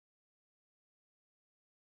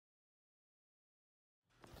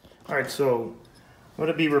Alright, so I'm going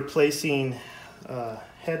to be replacing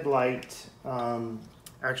headlight,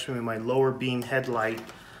 actually my lower beam headlight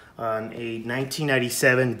on a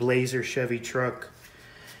 1997 Blazer Chevy truck.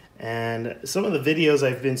 And some of the videos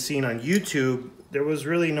I've been seeing on YouTube, there was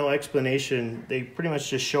really no explanation. They pretty much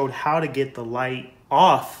just showed how to get the light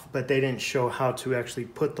off, but they didn't show how to actually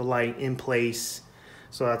put the light in place.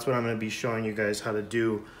 So that's what I'm going to be showing you guys how to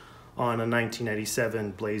do on a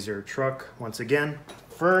 1997 Blazer truck. Once again,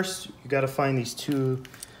 first you got to find these two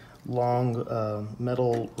long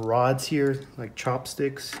metal rods here, like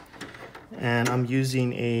chopsticks, and I'm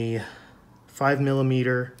using a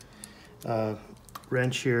 5mm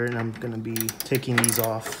wrench here, and I'm going to be taking these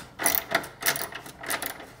off.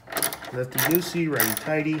 Lefty loosey, righty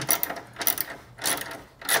tighty.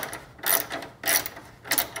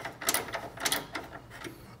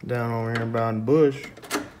 Down over here by the bush,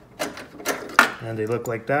 and they look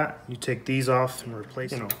like that. You take these off and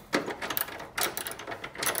replace them.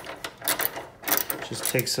 Just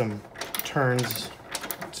take some turns,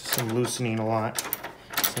 some loosening a lot.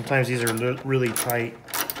 Sometimes these are really tight.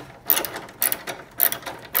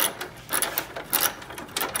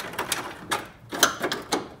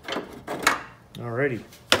 Alrighty.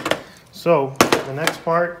 So the next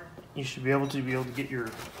part, you should be able to get your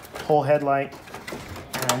whole headlight.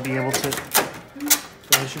 And be able to,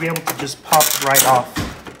 you should be able to just pop right off.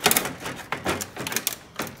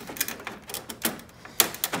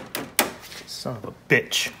 Son of a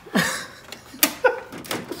bitch.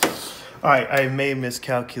 Alright, I may have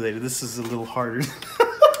miscalculated. This is a little harder.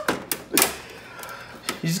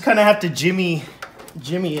 You just kind of have to jimmy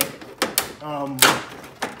it.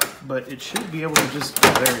 But it should be able to just,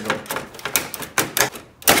 oh, there you go.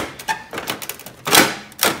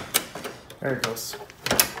 There it goes.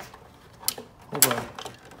 Hold on.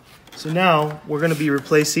 So now we're going to be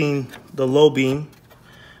replacing the low beam,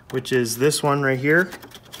 which is this one right here.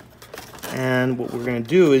 And what we're going to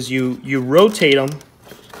do is you rotate them.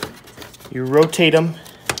 You rotate them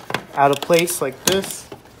out of place like this.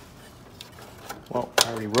 Well,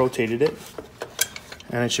 I already rotated it.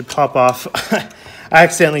 And it should pop off. I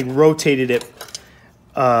accidentally rotated it,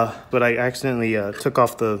 but I accidentally took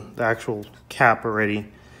off the actual cap already.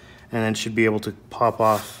 And then should be able to pop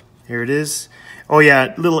off. Here it is. Oh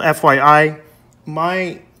yeah, little FYI,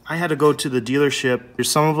 I had to go to the dealership.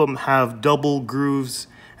 Some of them have double grooves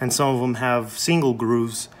and some of them have single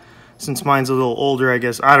grooves. Since mine's a little older, I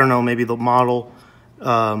guess, I don't know, maybe the model,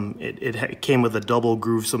 it came with a double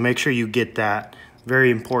groove, so make sure you get that. Very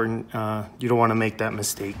important. You don't want to make that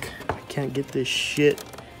mistake. I can't get this shit.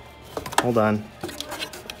 Hold on.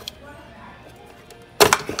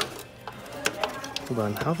 Hold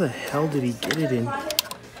on, how the hell did he get it in?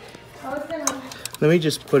 Let me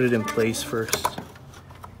just put it in place first.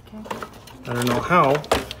 Okay. I don't know how.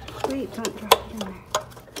 Wait, don't drop it in there.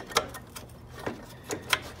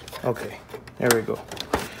 Okay, there we go.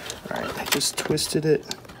 Alright, I just twisted it.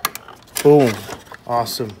 Boom.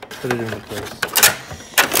 Awesome. Put it into place.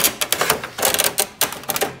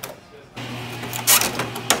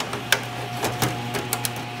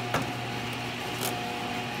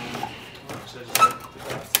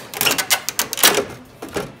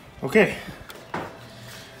 Okay,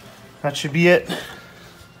 that should be it.